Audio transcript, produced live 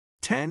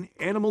10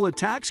 animal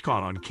attacks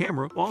caught on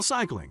camera while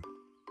cycling.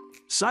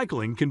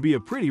 Cycling can be a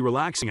pretty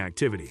relaxing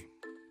activity.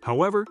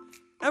 However,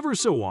 ever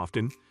so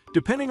often,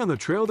 depending on the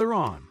trail they're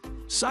on,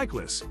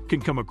 cyclists can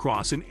come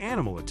across an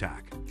animal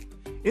attack.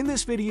 In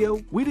this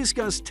video, we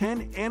discuss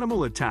 10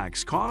 animal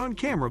attacks caught on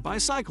camera by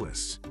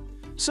cyclists.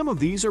 Some of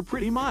these are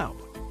pretty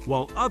mild,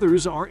 while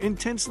others are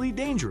intensely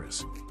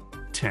dangerous.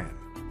 10.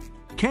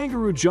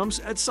 Kangaroo jumps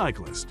at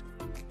cyclist.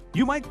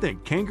 You might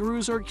think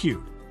kangaroos are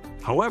cute.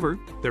 However,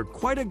 they're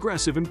quite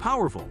aggressive and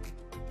powerful.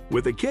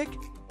 With a kick,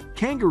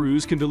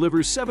 kangaroos can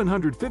deliver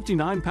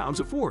 759 pounds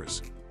of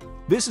force.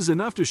 This is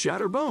enough to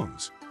shatter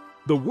bones.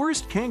 The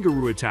worst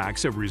kangaroo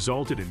attacks have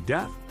resulted in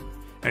death.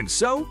 And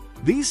so,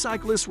 these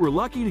cyclists were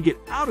lucky to get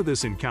out of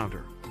this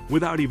encounter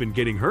without even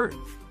getting hurt.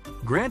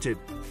 Granted,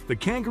 the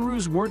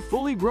kangaroos weren't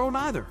fully grown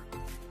either.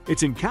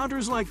 It's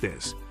encounters like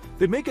this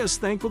that make us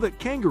thankful that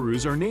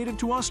kangaroos are native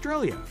to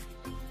Australia.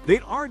 They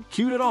aren't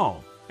cute at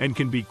all and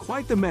can be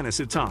quite the menace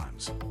at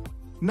times.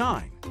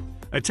 9.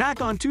 Attack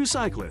on 2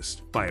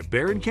 cyclists by a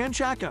bear in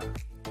Kamchatka.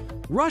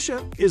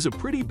 Russia is a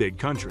pretty big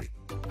country.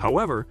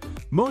 However,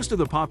 most of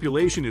the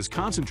population is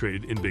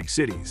concentrated in big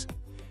cities.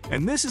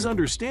 And this is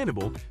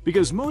understandable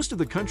because most of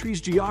the country's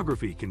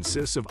geography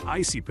consists of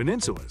icy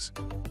peninsulas.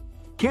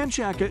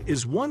 Kamchatka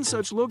is one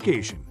such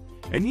location,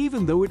 and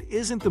even though it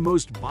isn't the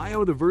most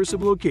biodiverse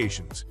of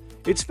locations,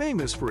 it's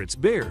famous for its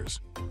bears.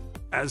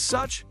 As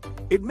such,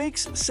 it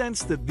makes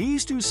sense that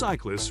these 2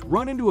 cyclists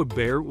run into a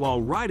bear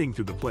while riding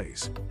through the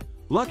place.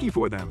 Lucky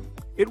for them,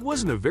 it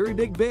wasn't a very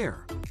big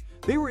bear.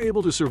 They were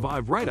able to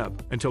survive right up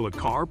until a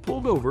car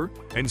pulled over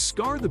and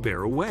scared the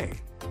bear away.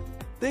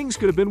 Things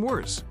could have been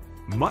worse.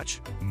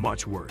 Much,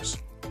 much worse.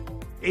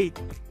 8.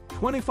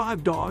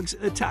 25 dogs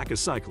attack a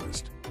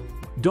cyclist.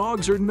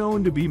 Dogs are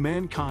known to be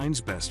mankind's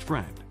best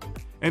friend.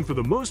 And for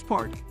the most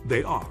part,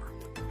 they are.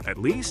 At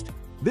least,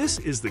 this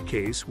is the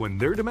case when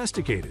they're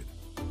domesticated.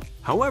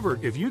 However,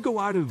 if you go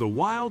out into the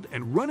wild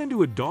and run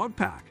into a dog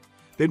pack,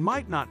 they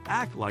might not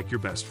act like your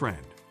best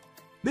friend.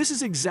 This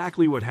is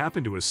exactly what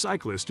happened to a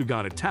cyclist who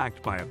got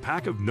attacked by a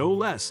pack of no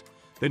less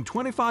than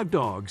 25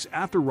 dogs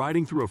after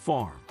riding through a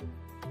farm.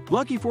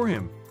 Lucky for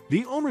him,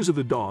 the owners of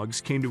the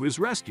dogs came to his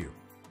rescue.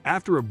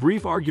 After a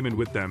brief argument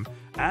with them,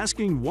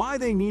 asking why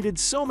they needed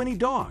so many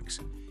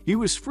dogs, he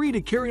was free to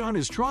carry on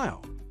his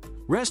trial.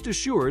 Rest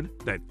assured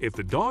that if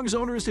the dog's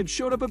owners had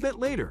showed up a bit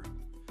later,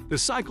 the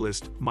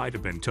cyclist might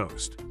have been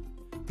toast.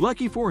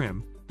 Lucky for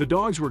him, the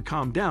dogs were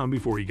calmed down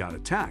before he got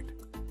attacked.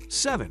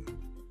 7.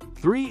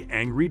 3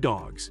 angry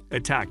dogs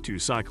attack 2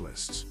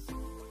 cyclists.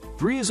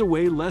 3 is a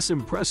way less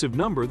impressive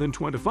number than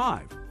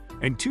 25,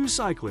 and 2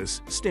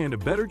 cyclists stand a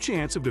better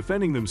chance of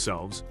defending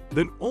themselves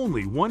than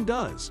only 1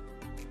 does.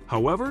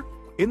 However,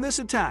 in this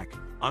attack,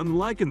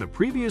 unlike in the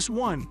previous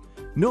one,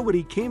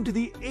 nobody came to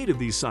the aid of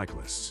these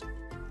cyclists.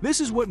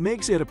 This is what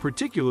makes it a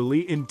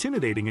particularly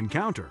intimidating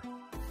encounter.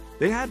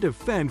 They had to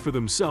fend for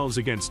themselves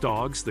against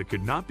dogs that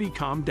could not be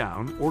calmed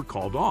down or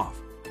called off.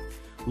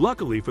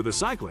 Luckily for the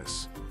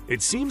cyclists,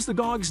 it seems the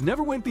dogs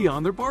never went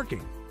beyond their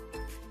barking.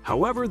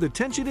 However, the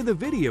tension in the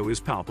video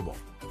is palpable,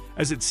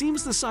 as it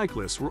seems the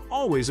cyclists were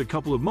always a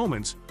couple of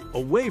moments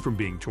away from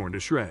being torn to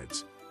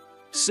shreds.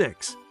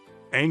 6.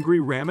 Angry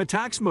ram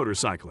attacks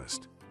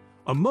motorcyclist.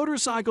 A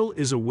motorcycle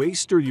is a way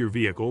sturdier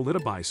vehicle than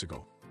a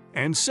bicycle,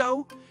 and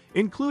so,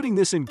 including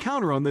this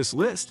encounter on this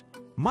list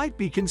might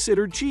be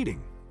considered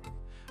cheating.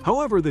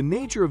 However, the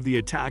nature of the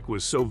attack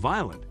was so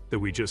violent that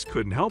we just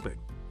couldn't help it.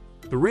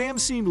 The ram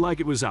seemed like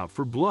it was out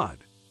for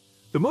blood.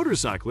 The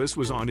motorcyclist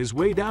was on his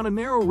way down a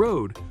narrow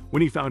road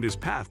when he found his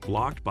path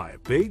blocked by a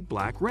big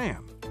black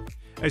ram.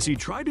 As he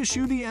tried to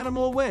shoo the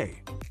animal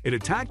away, it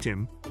attacked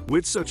him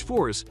with such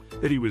force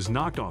that he was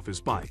knocked off his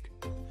bike.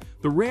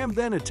 The ram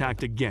then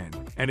attacked again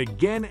and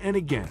again and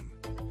again,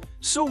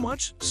 so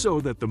much so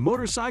that the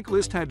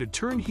motorcyclist had to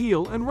turn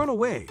heel and run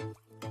away.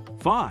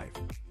 5.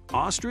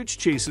 Ostrich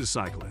chases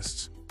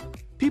cyclists.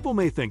 People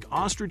may think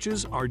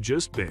ostriches are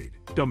just big,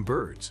 dumb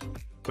birds,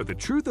 but the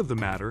truth of the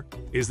matter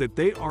is that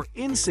they are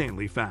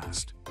insanely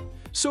fast.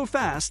 So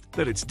fast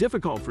that it's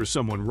difficult for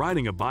someone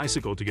riding a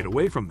bicycle to get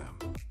away from them.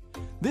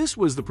 This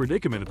was the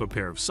predicament of a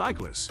pair of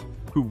cyclists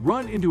who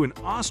run into an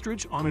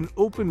ostrich on an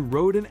open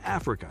road in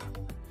Africa.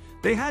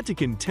 They had to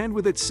contend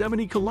with its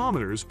 70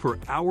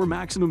 km/h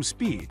maximum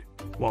speed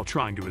while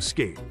trying to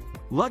escape.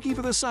 Lucky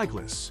for the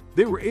cyclists,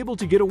 they were able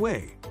to get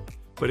away,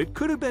 but it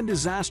could have been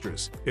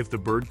disastrous if the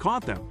bird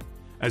caught them,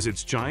 as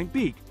its giant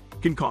beak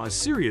can cause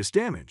serious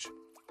damage.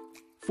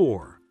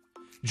 4.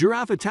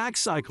 Giraffe attacks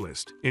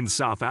cyclist in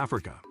South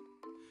Africa.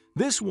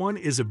 This one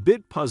is a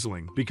bit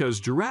puzzling because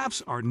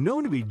giraffes are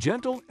known to be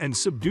gentle and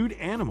subdued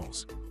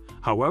animals.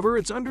 However,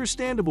 it's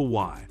understandable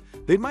why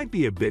they might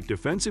be a bit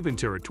defensive and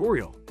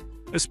territorial,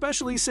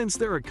 especially since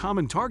they're a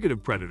common target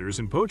of predators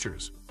and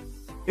poachers.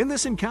 In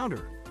this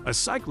encounter, a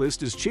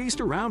cyclist is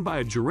chased around by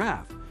a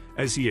giraffe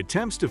as he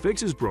attempts to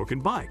fix his broken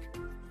bike.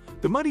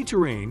 The muddy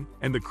terrain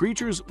and the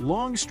creature's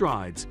long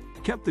strides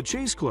kept the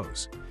chase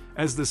close,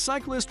 as the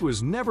cyclist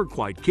was never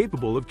quite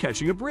capable of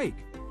catching a break.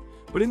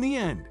 But in the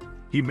end,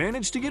 he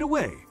managed to get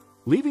away,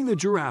 leaving the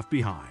giraffe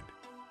behind.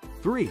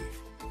 3.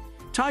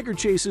 Tiger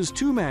chases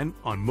two men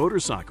on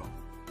motorcycle.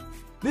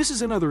 This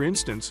is another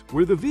instance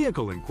where the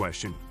vehicle in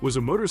question was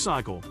a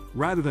motorcycle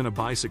rather than a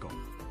bicycle.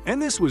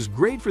 And this was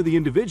great for the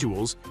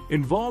individuals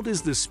involved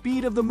as the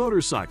speed of the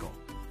motorcycle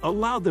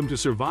allowed them to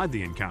survive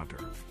the encounter.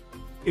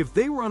 If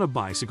they were on a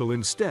bicycle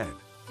instead,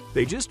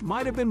 they just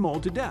might have been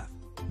mauled to death.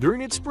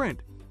 During its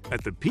sprint,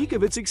 at the peak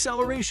of its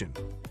acceleration,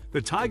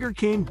 the tiger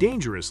came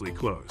dangerously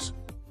close.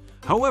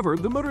 However,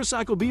 the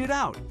motorcycle beat it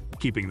out,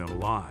 keeping them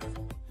alive.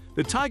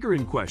 The tiger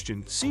in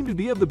question seemed to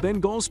be of the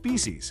Bengal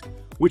species,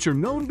 which are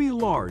known to be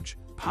large,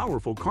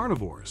 powerful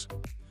carnivores.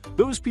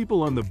 Those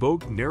people on the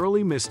boat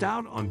narrowly missed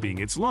out on being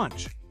its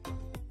lunch.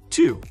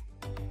 2.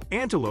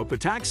 Antelope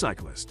attack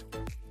cyclist.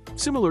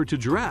 Similar to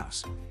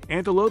giraffes,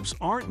 antelopes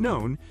aren't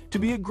known to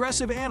be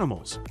aggressive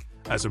animals.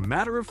 As a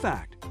matter of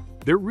fact,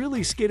 they're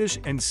really skittish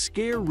and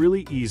scare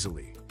really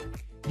easily.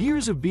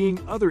 Years of being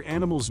other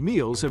animals'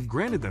 meals have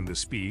granted them the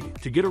speed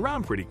to get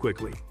around pretty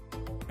quickly.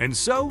 And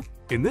so,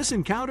 in this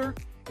encounter,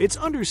 it's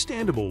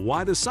understandable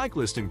why the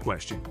cyclist in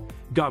question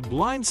got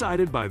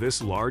blindsided by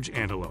this large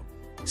antelope.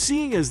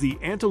 Seeing as the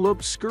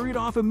antelope scurried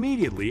off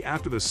immediately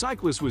after the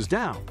cyclist was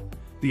down,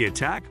 the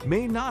attack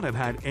may not have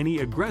had any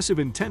aggressive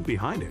intent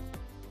behind it.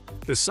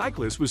 The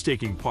cyclist was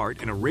taking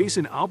part in a race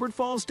in Albert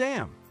Falls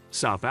Dam,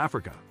 South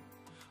Africa.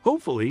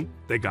 Hopefully,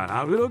 they got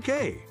out of it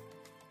okay.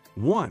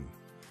 1.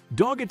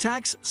 Dog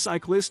attacks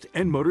cyclist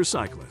and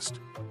motorcyclist.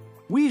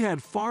 We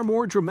had far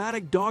more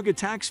dramatic dog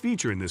attacks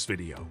feature in this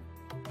video.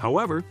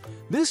 However,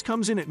 this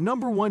comes in at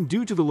number 1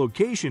 due to the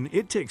location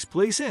it takes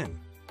place in.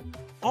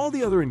 All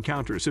the other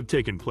encounters have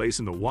taken place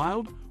in the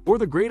wild or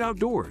the great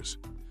outdoors,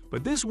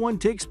 but this one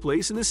takes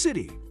place in a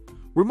city,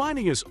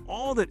 reminding us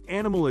all that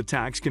animal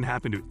attacks can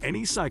happen to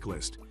any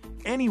cyclist,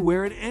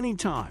 anywhere at any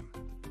time.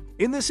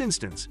 In this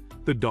instance,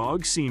 the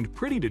dog seemed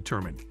pretty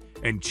determined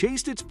and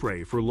chased its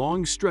prey for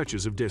long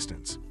stretches of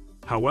distance.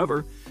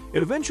 However,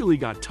 it eventually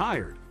got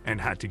tired and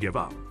had to give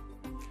up.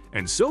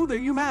 And so there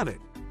you have it.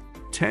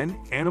 10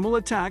 animal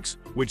attacks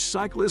which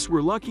cyclists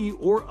were lucky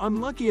or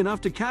unlucky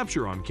enough to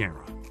capture on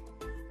camera.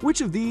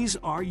 Which of these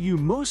are you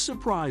most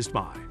surprised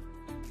by?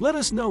 Let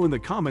us know in the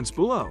comments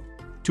below.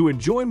 To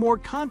enjoy more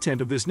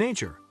content of this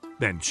nature,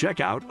 then check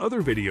out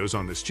other videos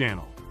on this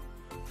channel.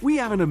 We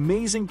have an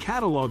amazing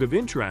catalog of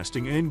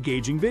interesting and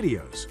engaging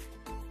videos.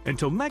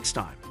 Until next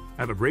time,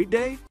 have a great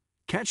day.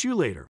 Catch you later.